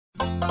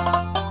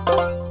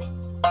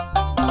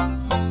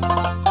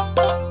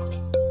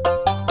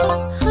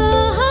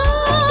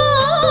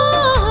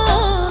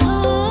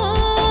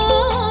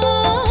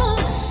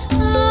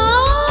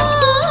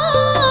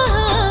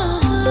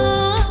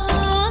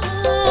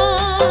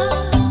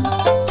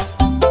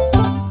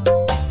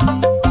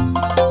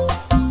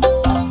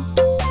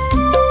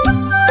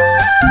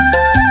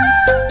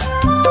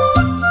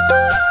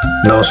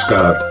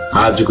नमस्कार।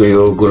 आजको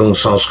यो गुरुङ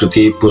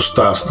संस्कृति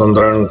पुस्ता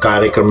हस्तान्तरण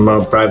कार्यक्रममा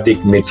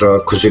प्राविधिक मित्र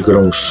खुसी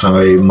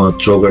गुरुङसँगै म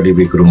चौगडी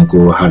बी गुरुङको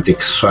हार्दिक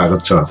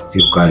स्वागत छ।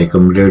 यो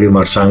कार्यक्रम रेडियो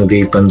मर्साङदी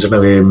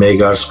 95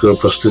 मेगाहर्जको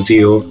प्रस्तुति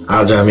हो।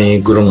 आज हामी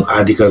गुरुङ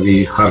आदिकवि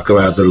हर्क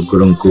बहादुर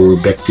गुरुङको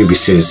व्यक्ति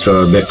विशेष र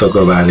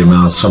व्यक्तित्वको बारेमा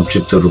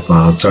संक्षिप्त रूपमा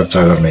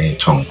चर्चा गर्ने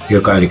छौं। यो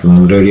कार्यक्रम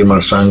रेडियो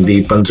मर्साङदी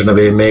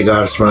 95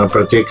 मेगाहर्जमा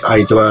प्रत्येक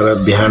आइतबार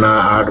बिहान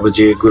 8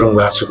 बजे गुरुङ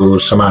भाषाको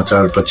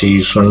समाचार पछि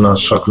सुन्न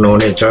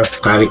सक्नुहुनेछ।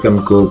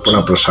 कार्यक्रमको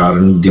पुनः प्रसारण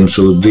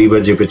दिउँसो 2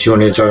 बजेपछि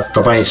हुनेछ।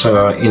 तपाईसँग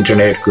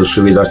इन्टरनेटको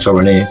सुविधा छ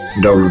भने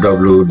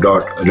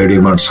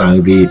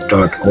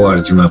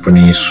www.radiomarsangdi.org मा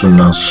पनि सुन्न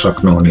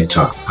सक्नुहुनेछ।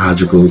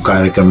 आजको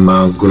कार्यक्रममा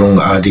गुरुङ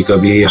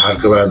आदिकवि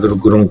हर्क बहादुर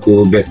गुरुङको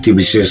व्यक्ति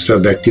विशेष र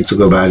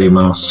व्यक्तित्वको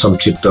बारेमा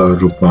संक्षिप्त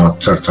रूपमा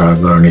चर्चा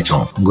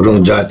गर्नेछौँ। गुरुङ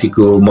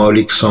जातिको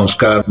मौलिक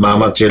संस्कार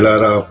मामा चेला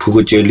र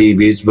फुपू चेली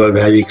बीच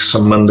वैवाहिक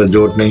सम्बन्ध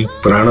जोड्ने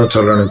पुरानो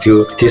चलन थियो।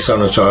 त्यस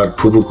अनुसार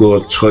फुपूको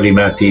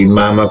छोरीमाथि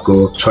मामाको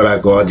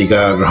छोराको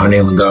अधिकार रहने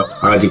हुँदा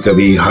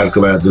आदिकवि हर्क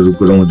बहादुर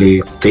गुरुङले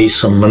त्यही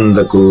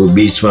सम्बन्धको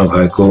बीचमा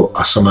भएको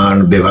असमान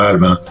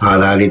व्यवहारमा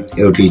आधारित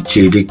एउटी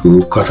चेलीको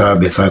कथा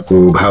व्यथाको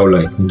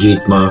भावलाई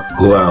गीतमा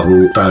हुवाहु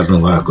तार्नु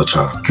भएको छ।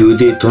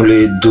 क्युदे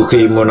तुले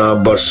दुखै मुना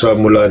वर्ष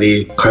मुलरी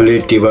खले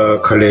टिबा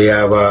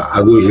खलेयाब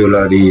आगु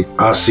हिउलरी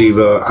आशिब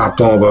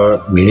आत्मब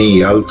भिणी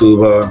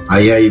हाल्तुब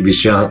आयाई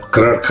विषय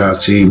कर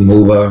खासी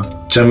मुब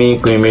चमी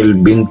कुमिल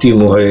बिन्ती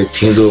मुहे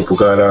थिंदो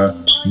पुकारा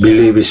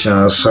बिले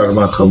विषा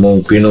शर्मा खमु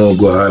पिनो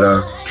गुहारा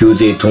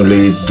क्युदे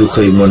तुले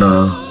दुखै मुना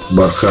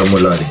बर्खा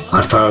मुलरी।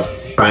 अर्थात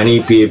पानी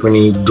पिए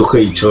पनि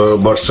दुखै छ।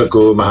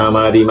 वर्षको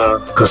महामारीमा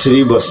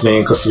कसरी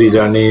बस्ने कसरी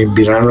जाने,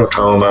 बिरानो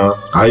ठाउँमा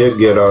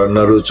अयोग्य र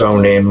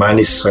नरुचाउने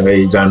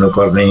मानिससँगै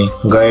जानुपर्ने,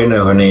 गएन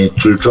भने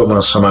चुल्ठोमा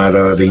समाएर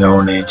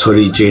रिगाउने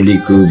छोरी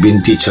चेलीको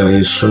बिन्ती छ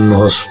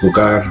सुन्नुहोस्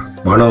पुकार,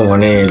 भनौँ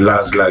भने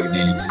लाज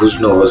लाग्ने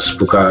बुझ्नुहोस्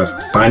पुकार,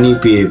 पानी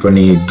पिए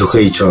पनि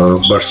दुखै छ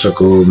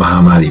वर्षको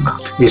महामारीमा।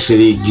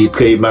 यसरी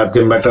गीतकै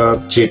माध्यमबाट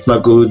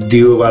चेतनाको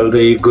दियो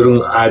बाल्दै गुरुङ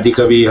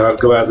आदिकवि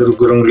हर्क बहादुर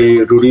गुरुङले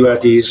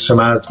रूढिवादी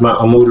समाजमा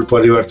अमूल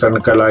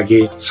परिवर्तनका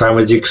लागि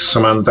सामाजिक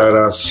समानता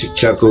र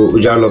शिक्षाको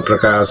उज्यालो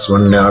प्रकाश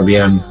भन्ने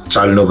अभियान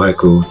चाल्नु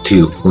भएको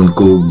थियो।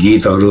 उनको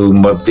गीतहरू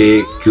मध्ये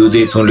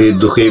क्युदे थुले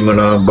दुखै मन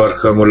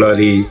बर्ख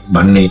मुलरी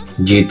भन्ने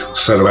गीत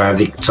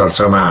सर्वाधिक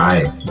चर्चामा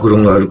आए।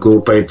 गुरुङहरूको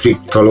पैतृक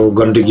थलो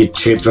गण्डकी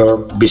क्षेत्र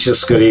विशेष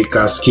गरी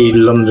कास्की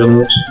लमजुङ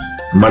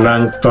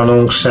मनाङ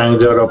तनहुँ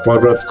स्याङ्जा र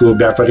पर्वतको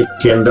व्यापारिक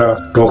केन्द्र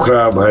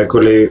पोखरा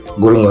भएकोले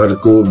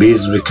गुरुङहरूको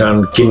बीच बिखान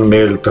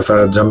किनमेल तथा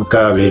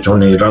जम्का भेट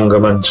हुने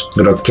रङ्गमञ्च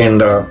र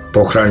केन्द्र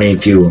पोखरा नै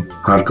थियो।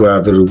 हर्क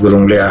बहादुर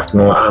गुरुङले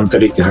आफ्नो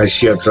आन्तरिक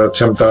हैसियत र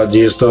क्षमता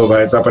जस्तो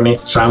भए तापनि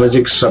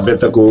सामाजिक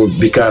सभ्यताको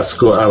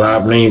विकासको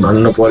अभाव नै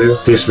भन्नु पर्यो।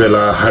 त्यस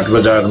बेला हाट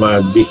बजारमा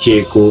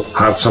देखिएको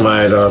हात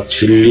समाएर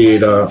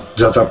छिल्लिएर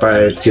जता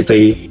पाए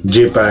त्यतै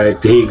जे पाए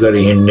त्यही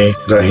गरी हिँड्ने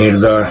र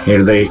हिँड्दा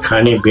हिँड्दै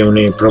खाने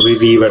पिउने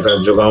प्रविधिबाट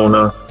जोगाउन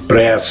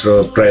प्रयास र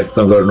प्रयत्न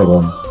गर्नुभयो।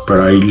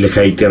 पढाइ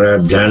लेखाइतिर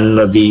ध्यान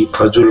नदी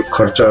फजुल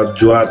खर्च,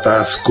 जुवा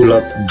तास,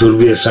 कुलत,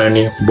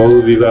 दुर्व्यसनी,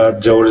 बहुविवाह,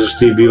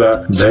 जबरजस्ती विवाह,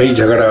 झै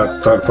झगडा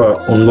तर्फ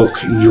उन्मुख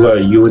युवा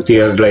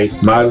युवतीहरूलाई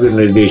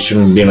मार्गनिर्देशन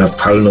दिन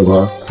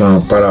थाल्नुभयो।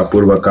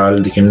 परापूर्व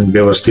कालदेखि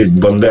व्यवस्थित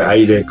बन्दै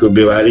आइरहेको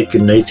व्यवहारिक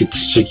नैतिक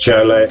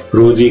शिक्षालाई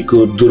रोधीको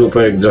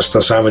दुरुपयोग जस्ता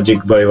सामाजिक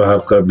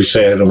वैवाहका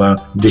विषयहरूमा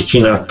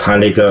देखिन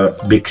थालेका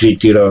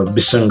विकृति र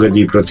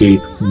विसङ्गति प्रति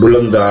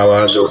बुलन्द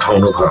आवाज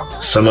उठाउनु भयो।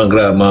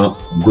 समग्रमा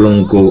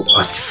गुरुङको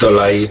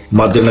अस्तित्वलाई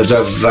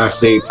मध्यनजर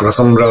राख्दै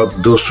प्रथम र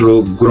दोस्रो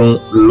गुरुङ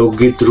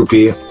लोकगीत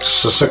रूपी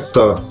सशक्त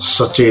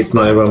सचेतन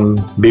एवं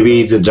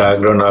विविध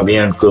जागरण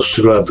अभियानको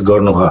सुरुवात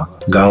गर्नुभयो।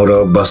 गाउँ र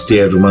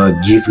बस्तीहरूमा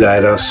गीत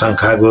गाएर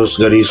शङ्खाघोष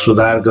गरी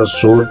सुधारका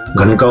स्वर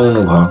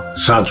घन्काउनु भयो।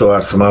 साँचो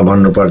अर्थमा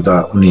भन्नुपर्दा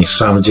उनी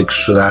सामाजिक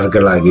सुधारका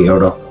लागि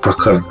एउटा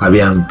प्रखर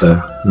अभियान त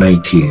नै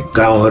थिए।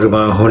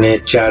 गाउँहरूमा हुने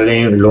च्याले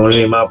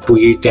लोलेमा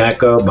पुगी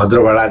त्यहाँका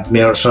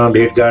भद्रभडात्मीहरूसँग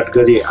भेटघाट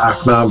गरी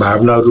आफ्ना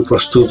भावनाहरू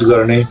प्रस्तुत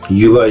गर्ने,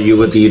 युवा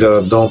युवती र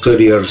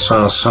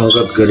दौतरीहरूसँग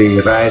सङ्गत गरी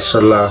राय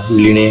सल्लाह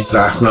लिने र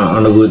आफ्ना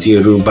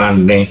अनुभूतिहरू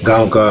बाँड्ने,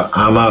 गाउँका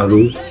आमाहरू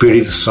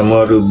पीडित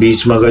समूहहरू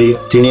बीचमा गई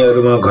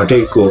तिनीहरूमा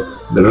घटेको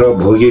र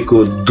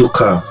भोगेको दुःख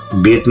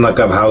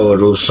वेदनाका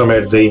भावहरू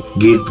समेट्दै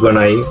गीत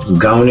बनाई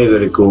गाउने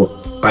गरेको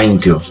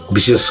पाइन्थ्यो।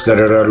 विशेष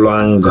गरेर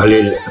ल्वाङ,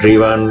 घलेल,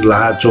 रेवान,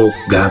 लाहाचोक,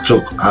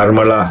 घाचोक,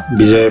 आर्मला,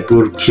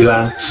 विजयपुर,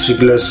 खिलाङ,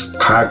 सिक्लेस,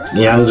 थाक,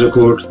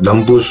 याङ्जोकोट,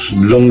 धम्पुस,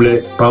 लुम्ले,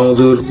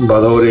 पाउँदुर,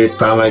 भदौरे,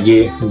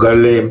 तामागे,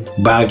 गल्ले,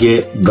 बागे,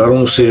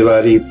 दरुङ,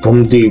 सिरबारी,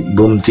 भुम्ती,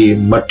 भुम्ती,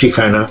 मट्टी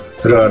खाना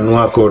र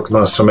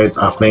नुवाकोटमा समेत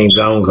आफ्नै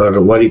गाउँघर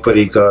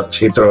वरिपरिका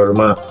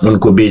क्षेत्रहरूमा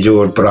उनको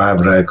बेजोड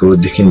प्रभाव रहेको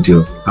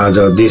देखिन्थ्यो। आज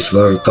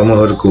देशभर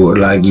तमुहरूको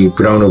लागि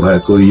पुर्याउनु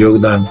भएको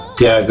योगदान,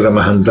 त्याग र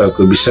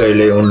महानताको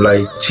विषयले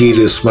उनलाई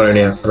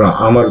चिरस्मरणीय र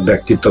अमर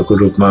व्यक्तित्वको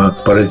रूपमा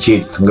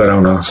परिचित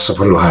गराउन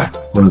सफल भए।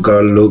 उनका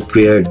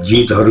लोकप्रिय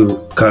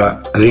गीतहरूका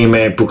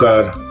रिमे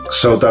पुकार,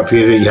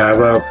 सौताफिर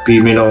यावा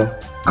पिमिनो,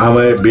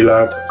 आमय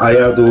बिलात,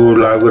 आयादो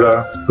लागुरा,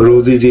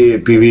 रोदिदे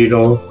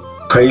पिबिनो,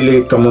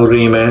 खैले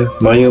तमुरीमा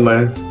मयुमा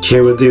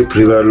छेवदे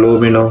फ्रिवा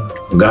लोमिनो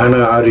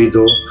गाना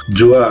आरिदो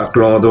जुवा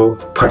आक्लाउँदो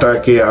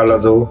फटाके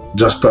आलदो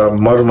जस्ता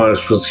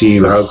मर्मस्पर्शी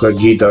भावका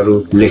गीतहरू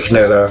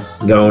लेख्ने र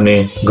गाउने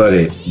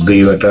गरे।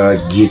 2वटा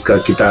गीतका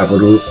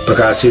किताबहरू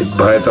प्रकाशित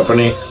भए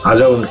तापनि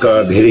आज उनका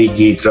धेरै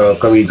गीत र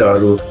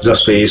कविताहरू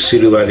जस्तै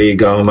सिरुवारी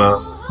गाउँमा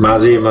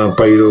माझेमा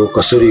पहिरो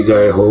कसरी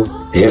गए हो,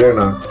 हेर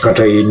न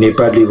कतै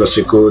नेपाली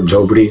बसेको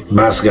झौपडी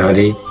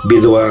मासघारी,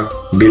 विधवा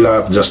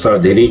विलाप जस्ता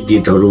धेरै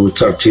गीतहरू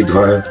चर्चित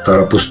भए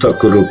तर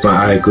पुस्तकको रूपमा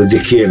आएको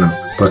देखिएन।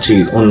 पछि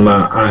उनमा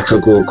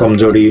आँखाको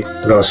कमजोरी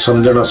र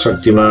सम्झना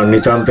शक्तिमा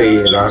नितान्तै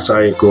ह्रास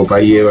आएको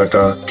पाइएबाट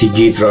ती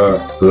गीत र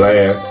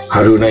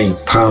लयहरू नै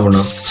थाहा हुन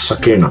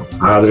सकेन।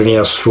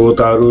 आदरणीय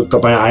श्रोताहरू,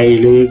 तपाईँ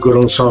अहिले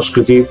गुरुङ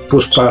संस्कृति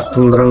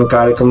पुष्पास्तन्द्रण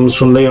कार्यक्रम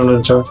सुन्दै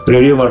हुनुहुन्छ।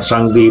 रेडियो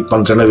मर्साङदी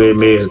 95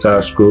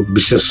 मेगाहर्जको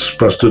विशेष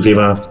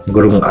प्रस्तुतिमा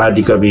गुरुङ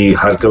आदिकवि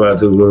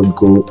हर्कबहादुर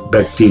गुरुङको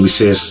व्यक्ति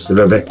विशेष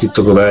र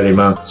व्यक्तित्वको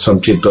बारेमा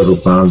संक्षिप्त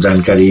रूपमा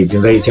जानकारी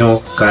दिँदै थियौं।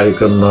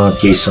 कार्यक्रममा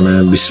केही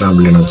समय विश्राम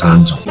लिन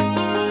चाहन्छौँ।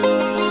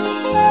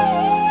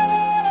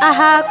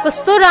 आहा,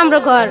 कस्तो राम्रो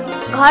घर।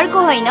 घरको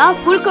होइन,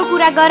 फुलको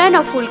कुरा गर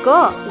न। फुलको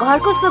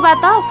घरको शोभा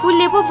त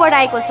फुलले पो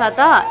बढाएको छ त।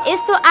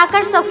 यस्तो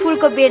आकर्षक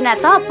फुलको बेर्ना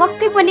त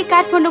पक्कै पनि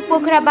काठमाडौँ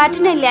पोखराबाट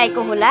नै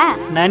ल्याएको होला।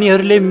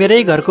 नानीहरूले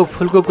मेरै घरको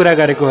फुलको कुरा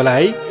गरेको होला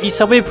है। यी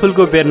सबै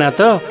फुलको बेर्ना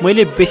त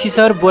मैले बेसी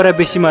सहर बोरा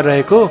बेसीमा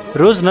रहेको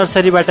रोज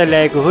नर्सरीबाट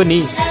ल्याएको हो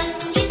नि।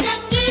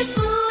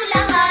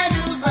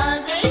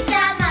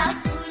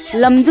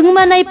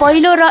 लमजुङमा नै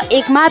पहिलो र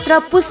एकमात्र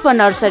पुष्प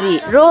नर्सरी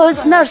रोज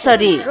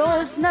नर्सरी।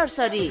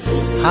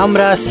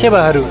 हाम्रा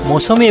सेवाहरू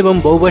मौसमी एवं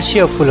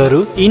बहुवर्षीय फुलहरू,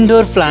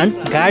 इन्डोर प्लान्ट,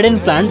 गार्डन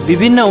प्लान्ट,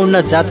 विभिन्न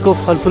उन्नत जातको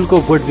फलफुलको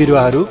बोट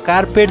बिरुवाहरू,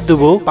 कार्पेट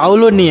दुबो,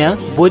 पाउलोनिया,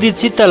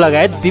 बोधिचित्त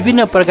लगायत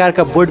विभिन्न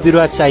प्रकारका बोट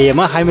बिरुवा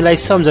चाहिएमा हामीलाई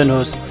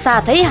सम्झनुहोस्।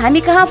 साथै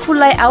हामी कहाँ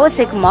फुललाई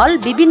आवश्यक मल,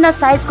 विभिन्न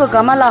साइजको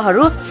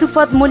गमलाहरू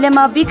सुपथ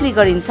मूल्यमा बिक्री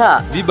गरिन्छ।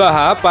 विवाह,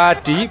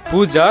 पार्टी,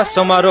 पूजा,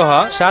 समारोह,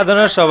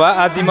 साधारण सभा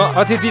आदिमा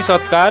अतिथि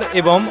सत्कार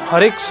एवं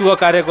हरेक शुभ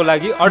कार्यको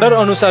लागि अर्डर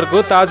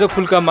अनुसारको ताजा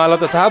फुलका माला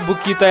तथा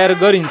बुक्की तयार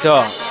गरिन्छ।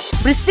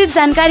 विस्तृत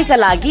जानकारीका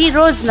लागि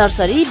रोज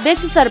नर्सरी,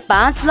 बेसीसर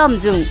 5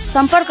 लमजुङ।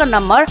 सम्पर्क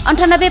नम्बर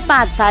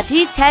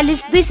 98560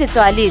 46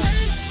 244।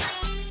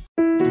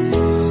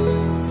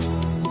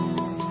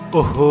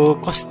 ओहो,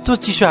 कस्तो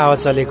चिसो हावा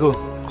चलेको,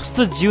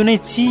 कस्तो जिउ नै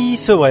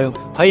चिसो भयो।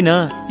 होइन,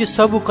 यो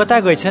सबु कता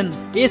गएछन्?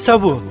 ए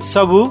सबु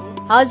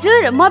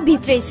हजुर, म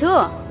भित्रै छु।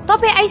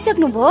 तपाईँ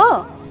आइसक्नु भयो?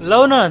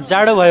 लौ न,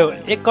 जाडो भयो,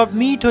 एक कप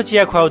मिठो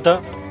चिया खुवाउ त।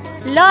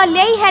 ल,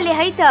 ल्याइहाले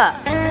है त।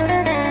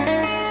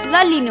 ल,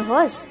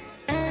 लिनुहोस्।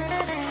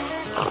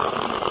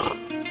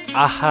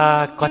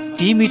 आहा,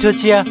 कति मिठो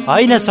चिया।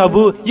 होइन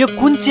सबु, यो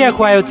कुन चिया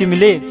खुवायौ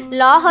तिमीले?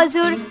 ल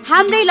हजुर,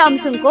 हाम्रै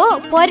लमजुङको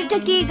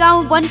पर्यटकीय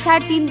गाउँ बनसार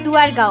 3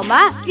 दुवार गाउँमा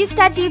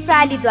टिस्टा टी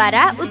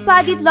प्रालीद्वारा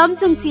उत्पादित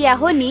लमजुङ चिया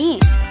हो नि।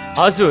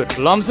 हजुर,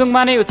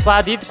 लमजुङमा नै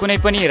उत्पादित कुनै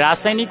पनि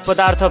रासायनिक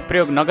पदार्थ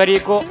प्रयोग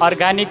नगरिएको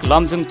अर्गानिक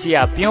लमजुङ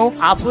चिया पिउँ,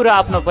 आफू र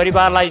आफ्नो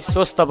परिवारलाई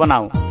स्वस्थ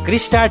बनाऊ।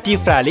 क्रिस्टा टी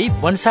प्राली,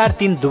 बनसार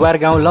 3 दुवार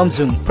गाउँ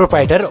लमजुङ।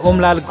 प्रोपाइटर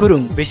ओमलाल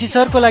गुरुङ।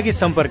 बेसीसरको लागि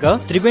सम्पर्क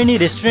त्रिवेणी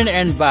रेस्टुरेन्ट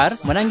एन्ड बार,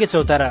 मनाङ्गे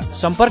चौतारा।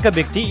 सम्पर्क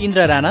व्यक्ति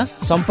इन्द्र राणा।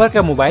 सम्पर्क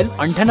मोबाइल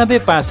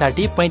 98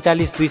 560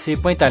 45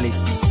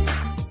 245।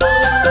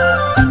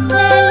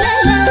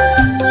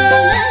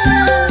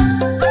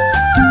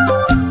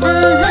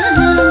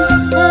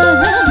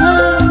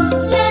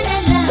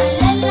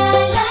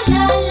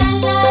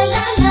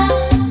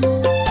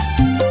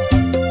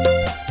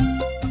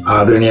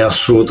 आदरणीय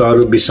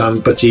श्रोताहरू,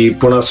 विश्रामपछि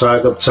पुनः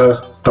स्वागत छ।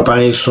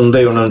 तपाईँ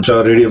सुन्दै हुनुहुन्छ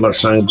रेडियो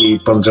मर्साङदी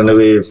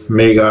 95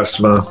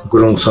 मेगाहर्जमा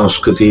गुरुङ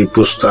संस्कृति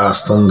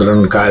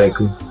पुष्पास्तन्द्रण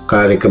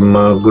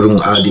कार्यक्रममा गुरुङ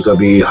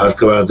आदिकवि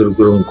हर्कबहादुर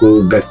गुरुङको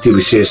व्यक्ति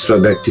विशेष र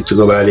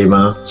व्यक्तित्वको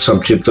बारेमा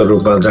संक्षिप्त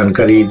रूपमा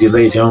जानकारी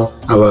दिँदै थियौं।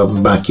 अब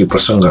बाँकी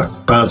प्रसङ्ग।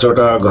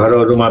 5वटा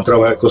घरहरू मात्र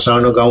भएको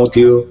सानो गाउँ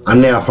थियो।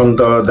 अन्य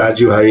आफन्त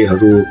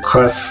दाजुभाइहरू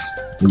खास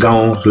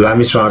गाउँ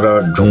लामिचुवा र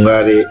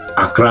ढुङ्गारे,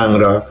 आक्राङ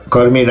र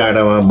कर्मी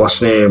डाँडामा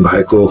बस्ने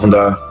भएको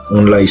हुँदा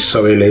उनलाई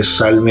सबैले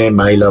साल्मे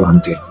माइला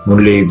भन्थे।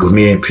 उनले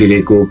घुमे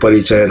फिरेको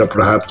परिचय र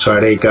प्रभाव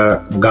छाडेका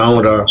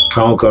गाउँ र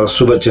ठाउँका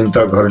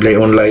शुभचिन्तकहरूले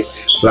उनलाई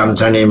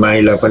लाम्छाने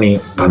माइला पनि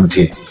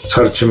भन्थे।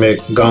 छरछिमेक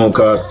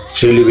गाउँका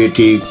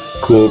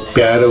चेलीबेटीको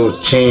प्यारो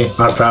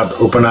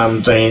अर्थात् उपनाम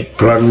चाहिँ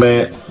प्रणमय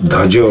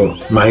धज्यो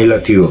माइला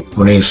थियो।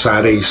 उनी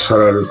साह्रै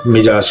सरल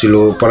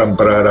मिजासिलो,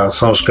 परम्परा र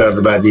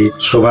संस्कारवादी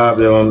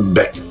स्वभाव एवं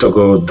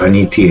व्यक्तित्वको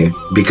धनी थिए।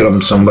 विक्रम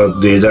सम्वत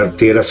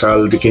 2013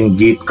 सालदेखि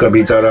गीत,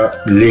 कविता र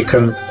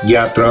लेखन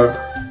यात्रा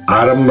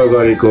आरम्भ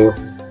गरेको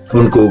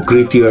उनको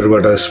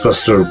कृतिहरूबाट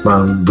स्पष्ट रूपमा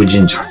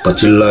बुझिन्छ।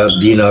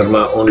 पछिल्ला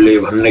दिनहरूमा उनले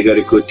भन्ने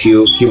गरेको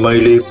थियो कि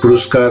मैले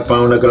पुरस्कार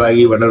पाउनका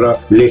लागि भनेर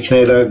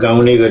लेख्ने र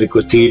गाउने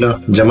गरेको थिइनँ।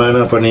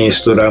 जमाना पनि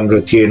यस्तो राम्रो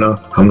थिएन।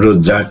 हाम्रो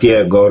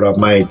जातीय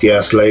गौरवमा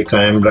इतिहासलाई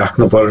कायम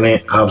राख्नुपर्ने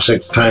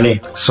आवश्यक ठाने,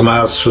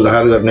 समाज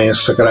सुधार गर्ने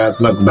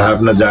सकारात्मक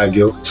भावना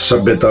जाग्यो।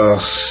 सभ्यता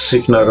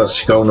सिक्न र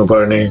सिकाउनु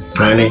पर्ने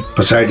ठाने,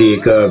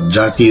 पछाडिएका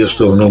जाति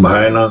जस्तो हुनु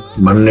भएन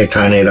भन्ने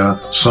ठानेर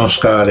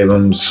संस्कार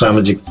एवं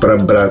सामाजिक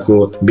परम्पराको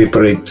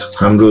विपरीत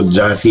हाम्रो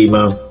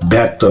जातिमा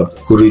व्याप्त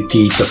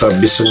कुरीति तथा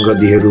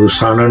विसङ्गतिहरू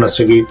सहन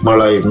नसकी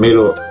मलाई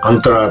मेरो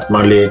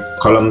अन्तरात्माले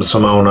कलम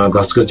समाउन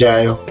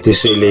घचघच्यायो।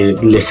 त्यसैले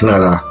लेख्न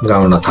र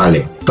गाउन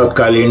थाले।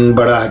 तत्कालीन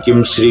बडा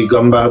हाकिम श्री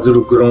गमबहादुर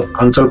गुरुङ,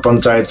 अञ्चल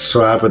पञ्चायत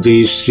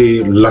सभापति श्री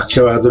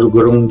लक्ष्यबहादुर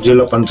गुरुङ,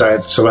 जिल्ला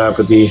पञ्चायत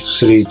सभापति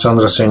श्री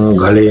चन्द्रसिंह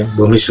घले,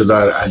 भूमि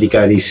सुधार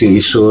अधिकारी श्री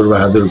ईश्वर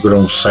बहादुर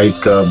गुरुङ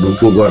सहितका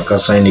भूपू गोर्खा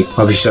सैनिक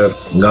अफिसर,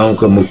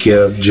 गाउँको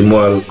मुख्य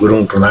जिम्वाल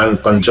गुरुङ प्रधान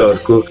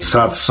पञ्चहरूको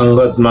साथ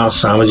संगतमा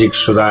सामाजिक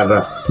सुधार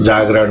र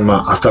जागरणमा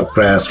अथक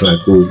प्रयास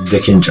भएको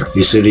देखिन्छ।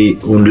 यसरी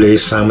उनले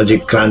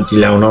सामाजिक क्रान्ति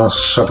ल्याउन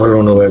सफल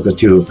हुनुभएको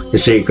थियो।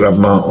 यसै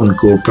क्रममा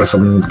उनको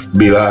प्रथम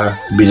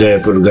विवाह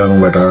विजयपुर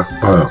गाउँबाट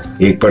भयो।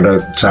 एकपटक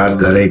 4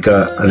 घरैका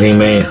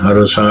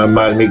रिमेहरूसँग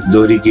मार्मिक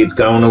दोहोरी गीत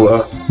गाउनुभयो।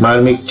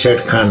 मार्मिक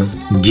छेडखान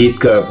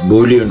गीतका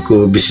बोली उनको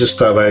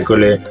विशेषता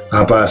भएकोले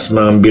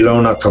आपसमा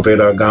बिलौन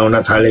थपेर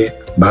गाउन थाले।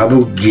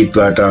 भावुक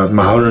गीतबाट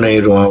माहौल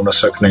नै रुवाउन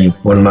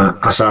सक्ने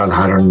उनमा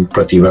असाधारण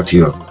प्रतिभा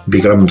थियो।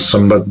 विक्रम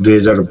सम्वत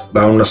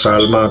 2052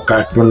 सालमा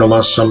काठमाडौँमा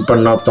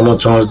सम्पन्न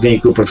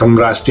तमोचौधरीको प्रथम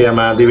राष्ट्रिय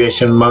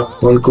महाधिवेशनमा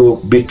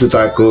उनको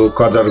विद्वताको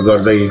कदर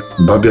गर्दै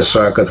भव्य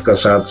स्वागतका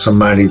साथ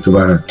सम्मानित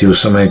भए। त्यो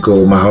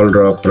समयको माहौल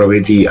र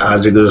प्रविधि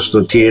आजको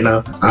जस्तो थिएन।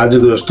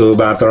 आजको जस्तो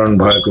वातावरण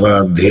भएको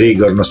भए धेरै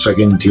गर्न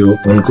सकिन्थ्यो,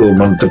 उनको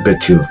मन्तव्य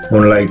थियो।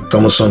 उनलाई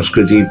तमो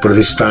संस्कृति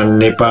प्रतिष्ठान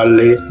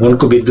नेपालले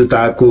उनको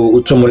विद्वताको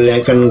उच्च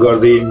मूल्याङ्कन गर्दै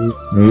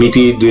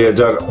मिति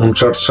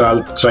 2059 साल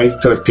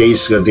चैत्र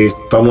 23 गते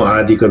तमो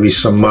आदिकवि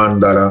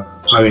सम्मानद्वारा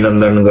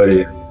अभिनन्दन गरे।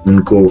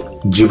 उनको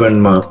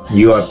जीवनमा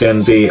यो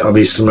अत्यन्तै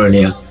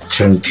अविस्मरणीय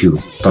क्षण थियो।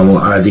 तमो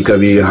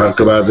आदिकवि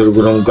हर्क बहादुर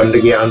गुरुङ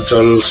गण्डकी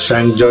अञ्चल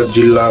स्याङ्जा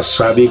जिल्ला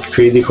साबिक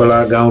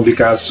फेदीखोला गाउँ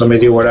विकास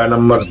समिति वडा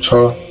नम्बर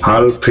 6,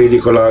 हाल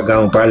फेदीखोला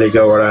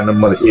गाउँपालिका वडा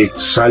नम्बर 1,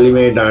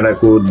 सालिमे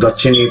डाँडाको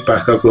दक्षिणी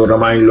पाखाको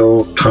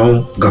रमाइलो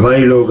ठाउँ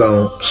घमाइलो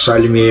गाउँ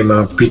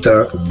सालिमेमा पिता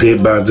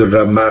देवबहादुर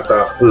र माता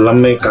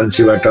लम्मे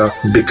कान्छीबाट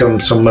विक्रम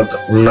सम्वत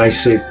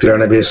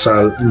 1993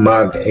 साल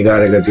माघ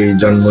 11 गते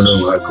जन्मनु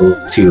भएको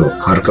थियो।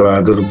 हर्क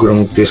बहादुर गुरुङ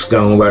त्यस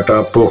गाउँबाट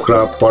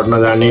पोखरा पढ्न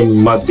जाने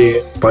मध्ये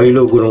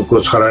पहिलो गुरुङको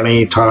छोरा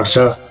नै ठहर्छ।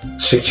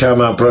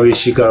 शिक्षामा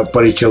प्रवेशिका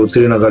परीक्षा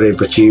उत्तीर्ण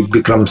गरेपछि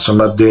विक्रम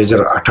सम्वत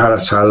 2018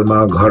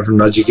 सालमा घर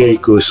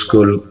नजिकैको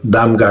स्कुल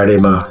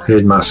दामगाडेमा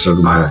हेडमास्टर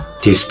भए।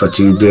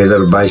 त्यसपछि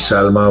 2022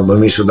 सालमा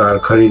भूमि सुधार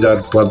खरिदार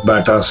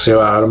पदबाट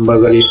सेवा आरम्भ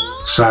गरी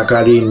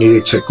सहकारी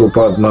निरीक्षकको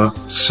पदमा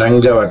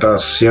स्याङ्जाबाट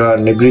सेवा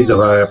निवृत्त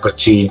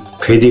भएपछि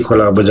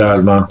फेदीखोला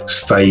बजारमा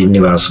स्थायी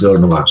निवास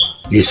गर्नुभयो।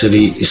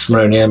 यसरी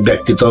स्मरणीय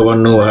व्यक्तित्व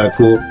बन्नु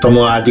भएको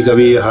तमो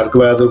आदिकवि हर्क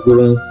बहादुर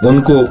गुरुङ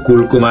उनको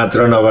कुलको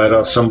मात्र नभएर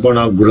सम्पूर्ण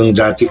गुरुङ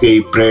जातिकै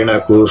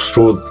प्रेरणाको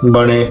स्रोत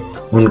बने।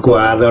 उनको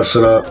आदर्श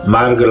र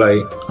मार्गलाई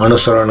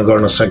अनुसरण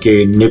गर्न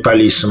सके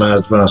नेपाली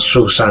समाजमा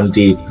सुख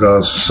शान्ति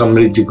र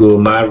समृद्धिको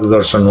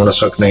मार्गदर्शन हुन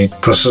सक्ने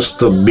प्रशस्त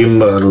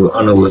बिम्बहरू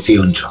अनुभूति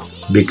हुन्छ।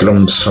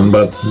 विक्रम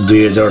सम्वत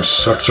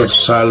 2067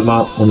 सालमा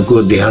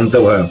उनको देहान्त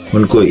भयो।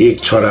 उनको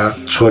एक छोरा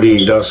छोरी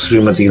र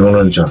श्रीमती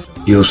हुनुहुन्छ।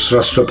 यो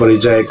स्रष्ट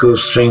परिचयको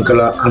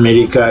श्रृङ्खला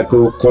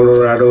अमेरिकाको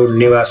कोलोराडो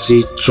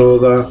निवासी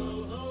चोगा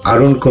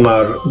अरुण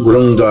कुमार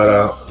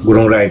गुरुङद्वारा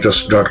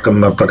gurungwriters.com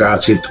मा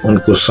प्रकाशित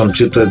उनको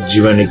संक्षिप्त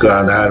जीवनीको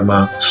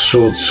आधारमा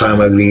शोध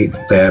सामग्री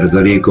तयार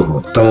गरिएको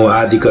हो। तमो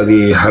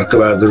आदिकवि हर्क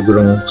बहादुर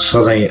गुरुङ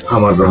सधैँ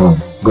अमर रहौं।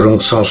 गुरुङ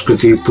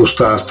संस्कृति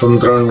पुस्ता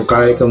हस्तान्तरण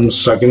कार्यक्रम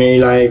सकिनै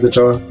लागेको छ।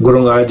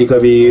 गुरुङ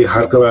आदिकवि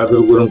हर्क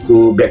बहादुर गुरुङको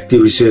व्यक्ति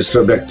विशेष र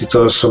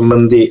व्यक्तित्व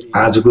सम्बन्धी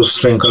आजको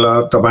श्रृङ्खला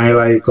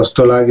तपाईलाई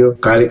कस्तो लाग्यो?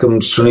 कार्यक्रम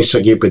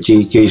सुनिसकेपछि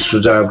केही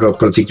सुझाव र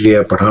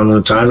प्रतिक्रिया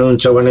पठाउन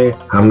चाहनुहुन्छ भने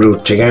हाम्रो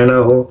ठेगाना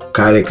हो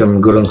कार्यक्रम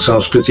गुरुङ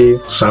संस्कृति,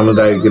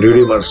 सामुदायिक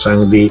रेडियो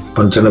मर्साङदी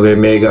 95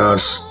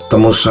 मेगाहर्ट्ज,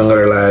 तमु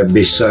संग्रहालय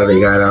बेसर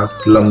 11,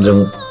 लमजुङ,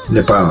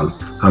 नेपाल।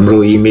 हाम्रो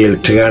इमेल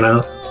ठेगाना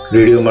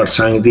रेडियो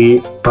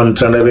मर्साङदी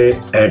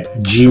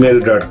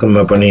 95@gmail.com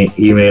मा पनि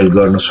इमेल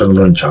गर्न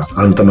सक्नुहुन्छ।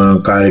 अन्तमा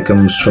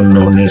कार्यक्रम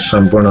सुन्नुहुने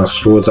सम्पूर्ण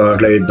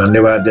श्रोताहरूलाई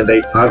धन्यवाद दिँदै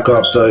अर्को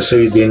हप्ता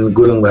यसै दिन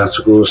गुरुङ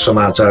भाषाको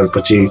समाचार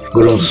पछि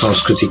गुरुङ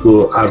संस्कृतिको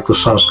अर्को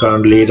संस्करण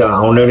लिएर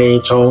आउने नै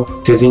छौँ।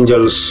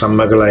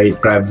 त्यतिन्जेलसम्मको लागि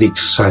प्राविधिक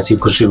साथी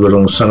खुसी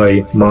गुरुङ सँगै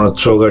म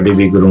चोगा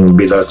डेबी गुरुङ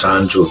बिदा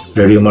चाहन्छु।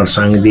 रेडियो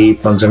मर्साङदी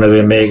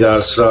 95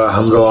 मेगाहर्ट्ज र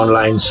हाम्रो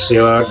अनलाइन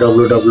सेवा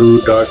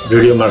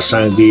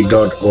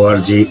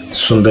www.radiomarsangdi.org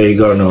सुन्दै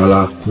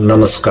गर्नुहोला।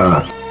 नमस्कार। मैं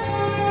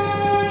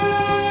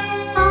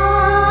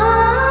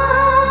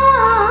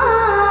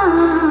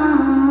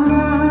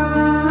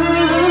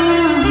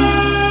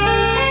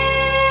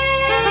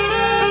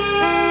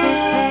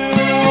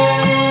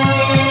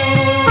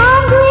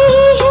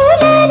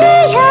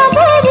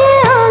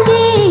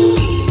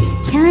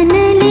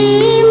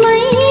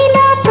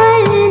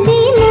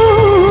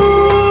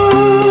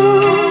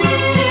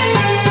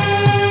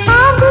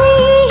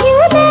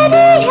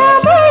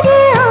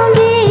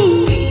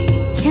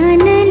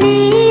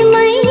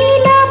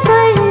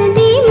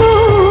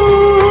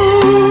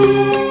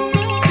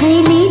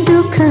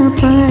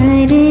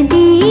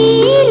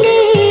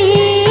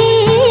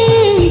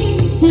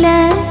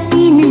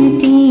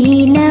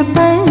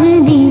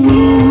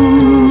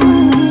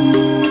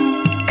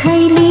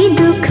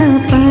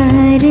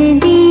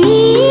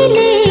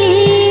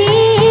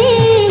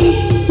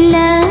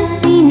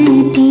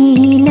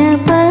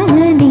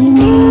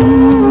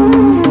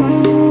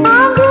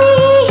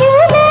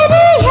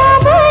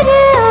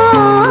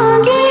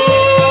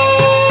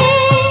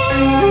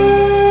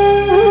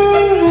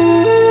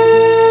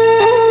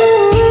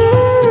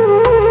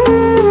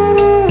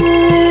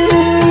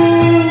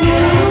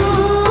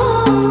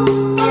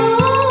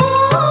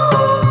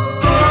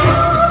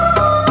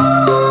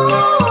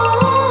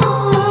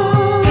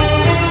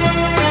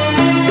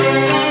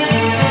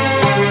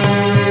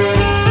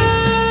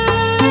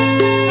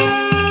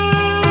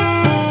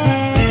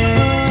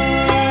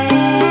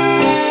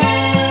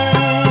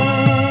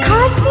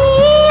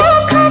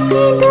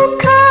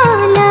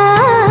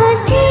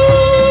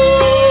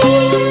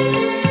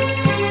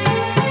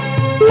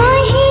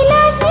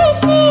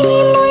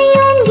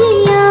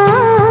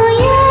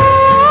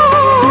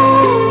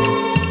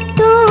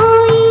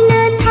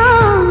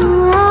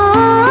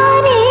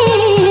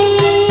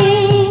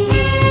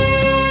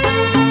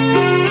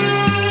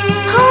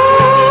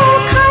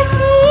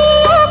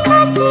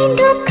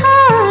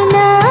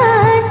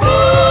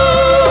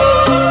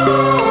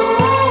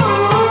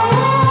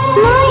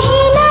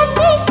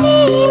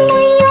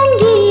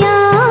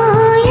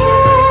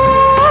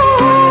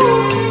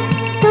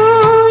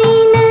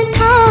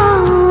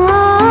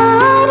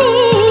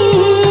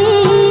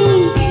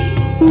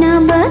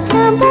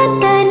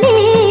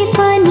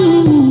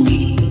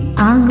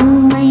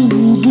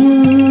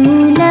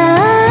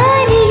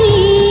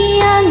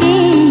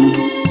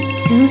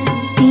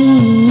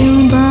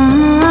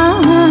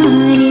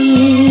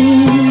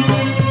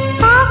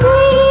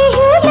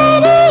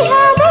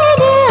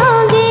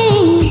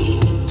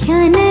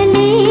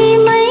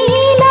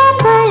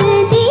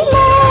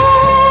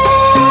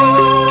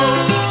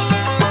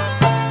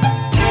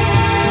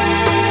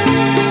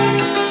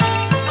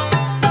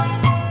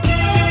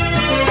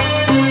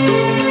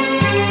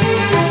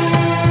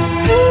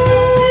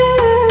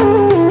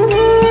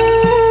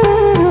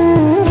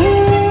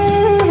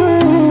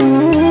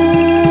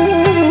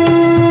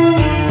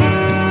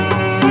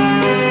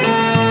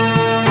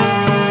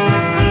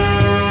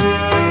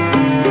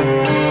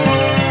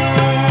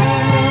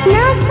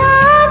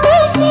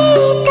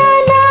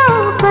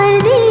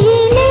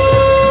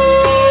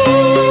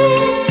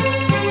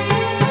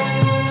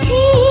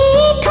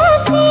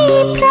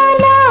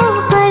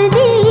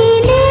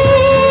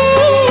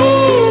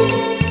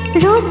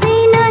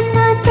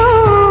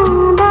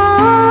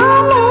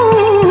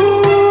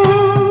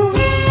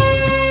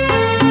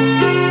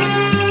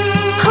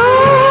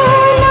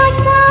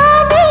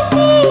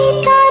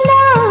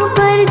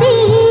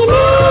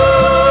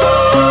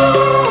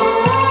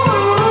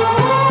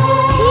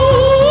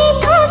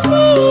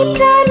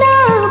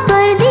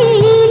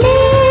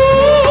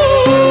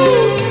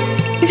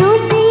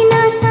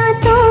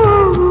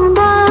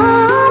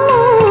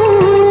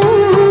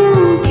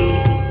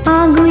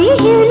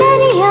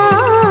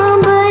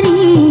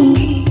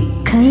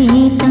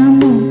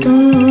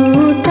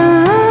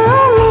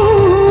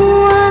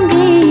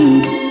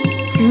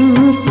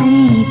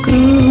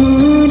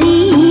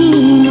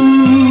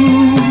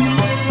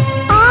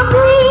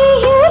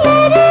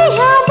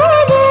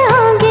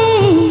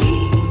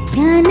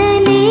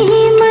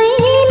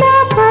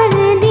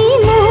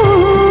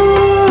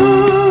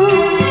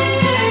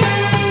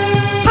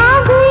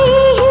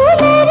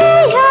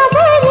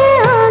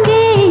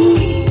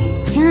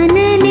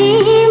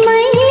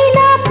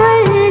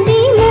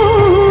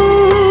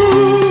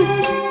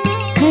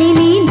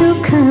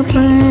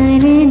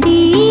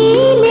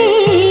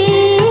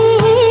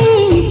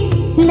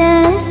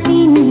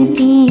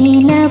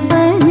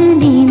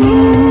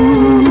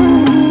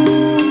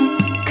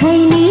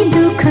खैली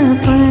दुख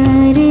पर